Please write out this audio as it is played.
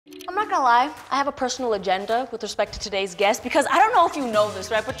not gonna lie, I have a personal agenda with respect to today's guest because I don't know if you know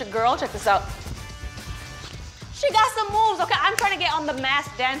this, right? But your girl, check this out. She got some moves, okay? I'm trying to get on The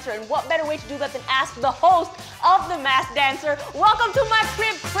Masked Dancer, and what better way to do that than ask the host of The Masked Dancer. Welcome to my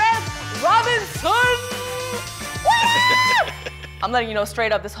crib, Craig Robinson! Woo! I'm letting you know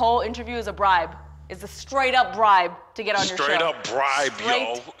straight up, this whole interview is a bribe. It's a straight up bribe to get on your show. Straight up bribe, yo.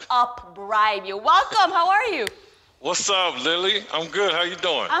 Straight up bribe, yo. Welcome, how are you? What's up, Lily? I'm good, how you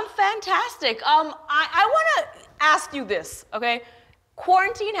doing? I'm fantastic. I wanna ask you this, okay?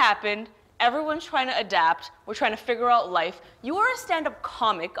 Quarantine happened, everyone's trying to adapt, we're trying to figure out life. You are a stand-up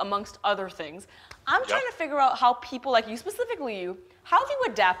comic, amongst other things. I'm trying to figure out how people like you, specifically you, how have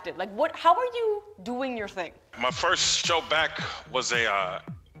you adapted? Like how are you doing your thing? My first show back was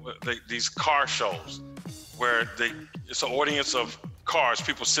these car shows where it's an audience of cars,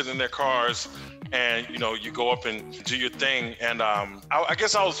 people sit in their cars, and you go up and do your thing. And I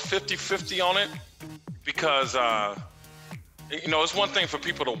guess I was 50-50 on it because it's one thing for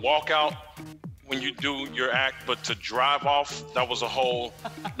people to walk out when you do your act, but to drive off, that was a whole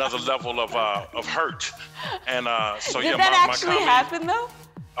another level of hurt. And so Did that actually happen though?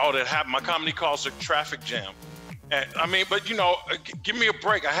 Oh, that happened. My comedy calls it traffic jam. And, but give me a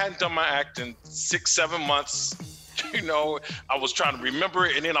break. I hadn't done my act in 6-7 months. I was trying to remember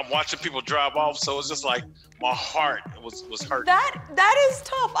it, and then I'm watching people drive off, so it's just like my heart was hurt. That is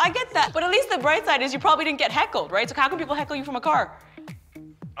tough. I get that. But at least the bright side is you probably didn't get heckled, right? So how can people heckle you from a car?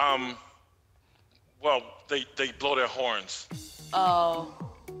 Well, they blow their horns. Oh,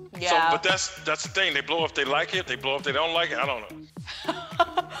 yeah. So, but that's the thing. They blow if they like it. They blow if they don't like it. I don't know.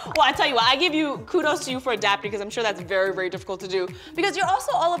 Well, I tell you what, I give you kudos to you for adapting because I'm sure that's very, very difficult to do. Because you're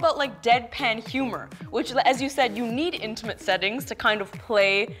also all about like deadpan humor, which, as you said, you need intimate settings to kind of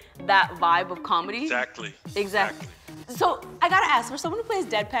play that vibe of comedy. Exactly. So I gotta ask, for someone who plays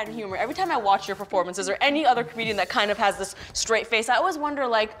deadpan humor, every time I watch your performances or any other comedian that kind of has this straight face, I always wonder,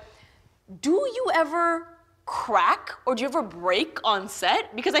 like, do you ever crack or do you ever break on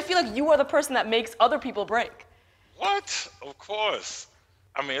set? Because I feel like you are the person that makes other people break. What? Of course.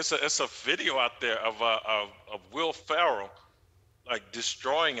 I mean, it's a video out there of Will Ferrell, like,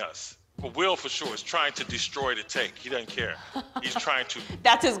 destroying us. But Will, for sure, is trying to destroy the take. He doesn't care. He's trying to.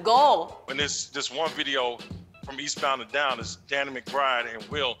 That's his goal. And this one video from Eastbound and Down is Danny McBride and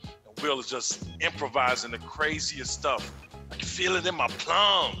Will is just improvising the craziest stuff. I can feel it in my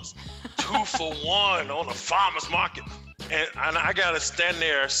plums. 2 for 1 on a farmer's market. And I gotta stand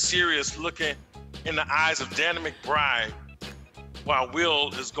there serious looking in the eyes of Danny McBride while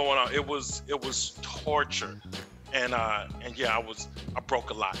Will is going on. It was torture. And yeah, I broke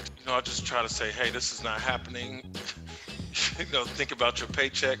a lot. I just try to say, hey, this is not happening. Think about your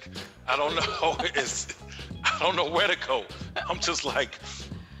paycheck. I don't know. I don't know where to go. I'm just like,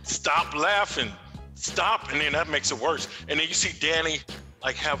 stop laughing. Stop, and then that makes it worse. And then you see Danny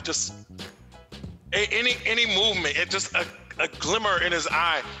like have just any movement, it just a glimmer in his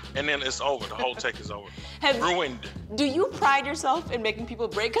eye, and then it's over. The whole take is over. Ruined. Do you pride yourself in making people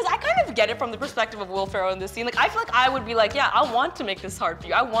break? Because I kind of get it from the perspective of Will Ferrell in this scene. Like, I feel like I would be like, yeah, I want to make this hard for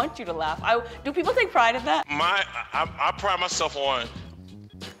you. I want you to laugh. Do people take pride in that? I pride myself on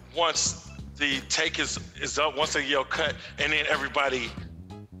once the take is up, once they yell cut, and then everybody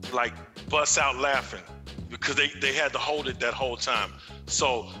like busts out laughing because they had to hold it that whole time.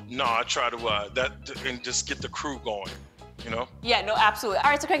 So no, I try to and just get the crew going. Yeah, no, absolutely. All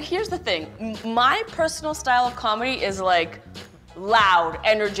right, so Craig, here's the thing. My personal style of comedy is like loud,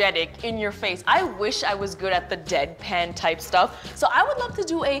 energetic, in your face. I wish I was good at the deadpan type stuff. So I would love to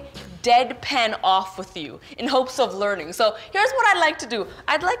do a deadpan off with you in hopes of learning. So here's what I'd like to do.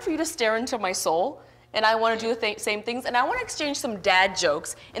 I'd like for you to stare into my soul, and I want to do the same things, and I want to exchange some dad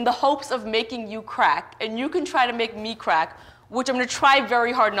jokes in the hopes of making you crack, and you can try to make me crack, which I'm going to try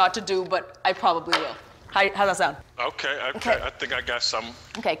very hard not to do, but I probably will. How's that sound? Okay, I think I got something.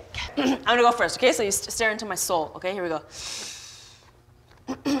 Okay, I'm gonna go first, okay? So you stare into my soul, okay? Here we go.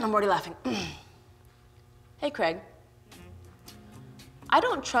 I'm already laughing. Hey, Craig. I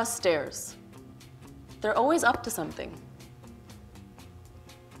don't trust stares. They're always up to something.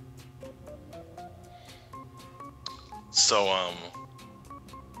 So,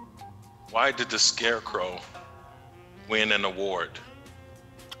 why did the Scarecrow win an award?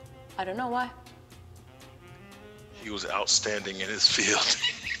 I don't know why. He was outstanding in his field.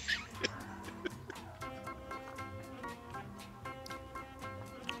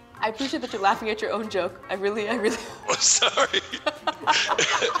 I appreciate that you're laughing at your own joke. I really. I'm sorry.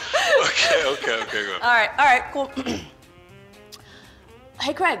 Okay, go. All right, cool.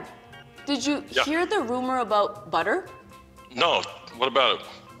 Hey, Craig, did you hear the rumor about butter? No, what about it?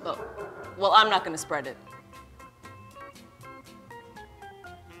 Oh, well, I'm not gonna spread it.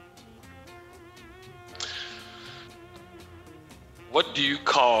 What do you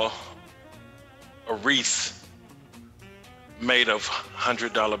call a wreath made of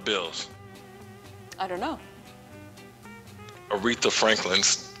 $100 bills? I don't know. Aretha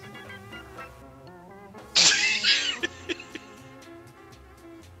Franklin's.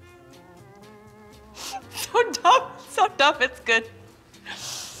 So dumb, it's good.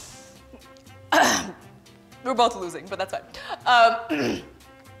 We're both losing, but that's fine.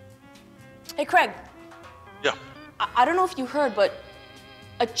 Hey, Craig. Yeah. I don't know if you heard, but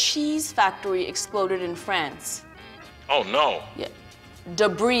a cheese factory exploded in France. Oh, no. Yeah.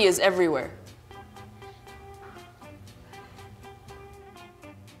 Debris is everywhere.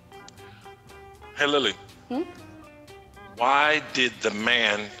 Hey, Lily. Why did the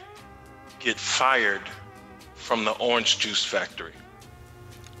man get fired from the orange juice factory?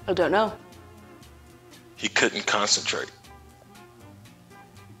 I don't know. He couldn't concentrate.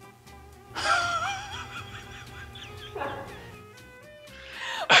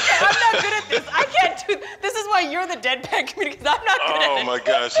 Okay, I'm not good at this. I can't do this. Is why you're the deadpan comedian, because I'm not good at it. Oh my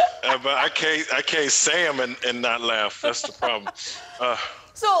gosh. But I can't say him and not laugh. That's the problem.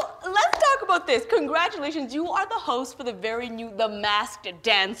 So let's talk about this. Congratulations, you are the host for the very new The Masked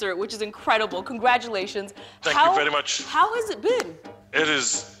Dancer, which is incredible. Congratulations. Thank you very much. How has it been? It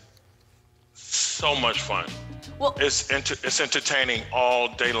is so much fun. Well, It's entertaining all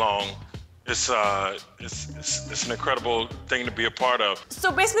day long. It's an incredible thing to be a part of.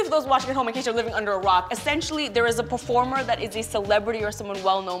 so basically, for those watching at home, in case you're living under a rock, essentially there is a performer that is a celebrity or someone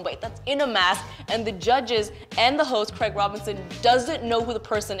well-known, but that's in a mask, and the judges and the host, Craig Robinson, doesn't know who the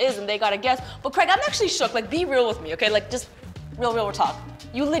person is, and they gotta guess. But Craig, I'm actually shook. Like, be real with me, okay? Like, just real talk.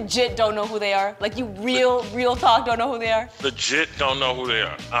 You legit don't know who they are? Like, you real talk don't know who they are? Legit don't know who they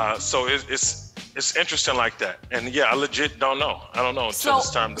are. So it's interesting like that. And yeah, I legit don't know. I don't know until it's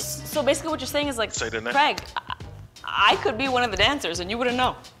time to So basically what you're saying is like, say their name. Craig, I could be one of the dancers and you wouldn't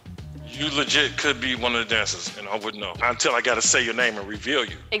know. You legit could be one of the dancers and I wouldn't know until I gotta say your name and reveal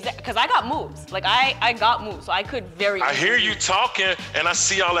you. Exactly, because I got moves. Like, I got moves, so I could very I hear easily- you talking and I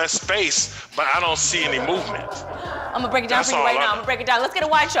see all that space, but I don't see any movement. I'm gonna break it down That's for you all right I now. know. I'm gonna break it down. Let's get a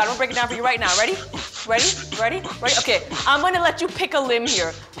wide shot. I'm gonna break it down for you right now. Ready? Ready? Okay, I'm gonna let you pick a limb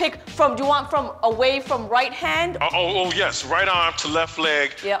here. Pick from, do you want from away from right hand? Oh yes, right arm to left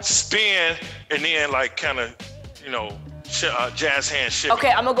leg, Yep. spin, and then like kind of, jazz hand shimmy.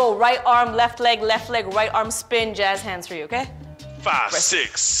 Okay, I'm gonna go right arm, left leg, right arm, spin, jazz hands for you, okay? 5,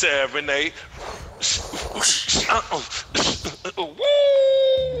 6, 7, 8.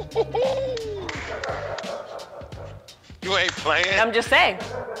 You ain't playing. I'm just saying,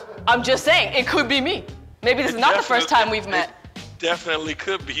 it could be me. Maybe this is not the first time we've met. Definitely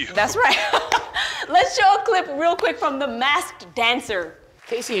could be you. That's right. Let's show a clip real quick from The Masked Dancer.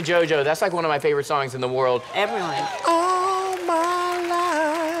 Casey and JoJo, that's like one of my favorite songs in the world. Everyone. All my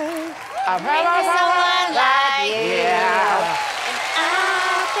life, I've had someone like you.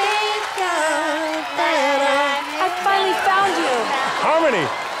 I finally found you. Harmony.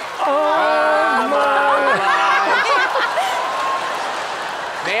 All my life.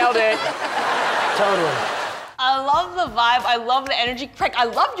 Nailed it. Totally. I love the vibe. I love the energy. Craig, I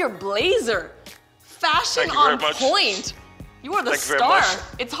love your blazer. Fashion Thank you very on much. point. You are the Thank you very star. much.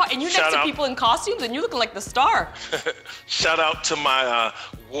 It's hard, and you're Shout next to out. people in costumes, and you're looking like the star. Shout out to my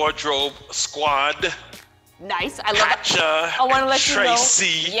wardrobe squad. Nice. I love it. Katja, I want to let Tracy,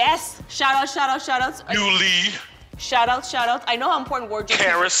 you know. Yes. Shout outs. Yuli. Shout outs. I know how important wardrobe is.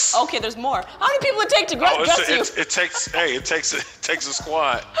 Karis. Okay, there's more. How many people it take to dress you? It takes a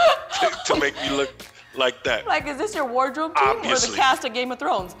squad to make me look like that. Like, is this your wardrobe team or Obviously. the cast of Game of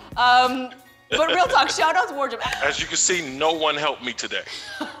Thrones? But real talk, shout outs wardrobe. As you can see, no one helped me today.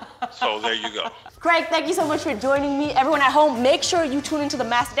 So there you go. Craig, thank you so much for joining me. Everyone at home, make sure you tune into The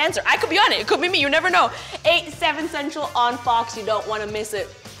Masked Dancer. I could be on it. It could be me. You never know. 8, 7 Central on Fox. You don't want to miss it.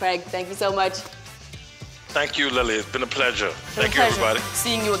 Craig, thank you so much. Thank you, Lily. It's been a pleasure. Thank you, Pleasure everybody.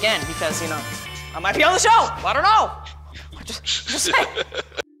 seeing you again because, I might be on the show. I don't know. Just saying.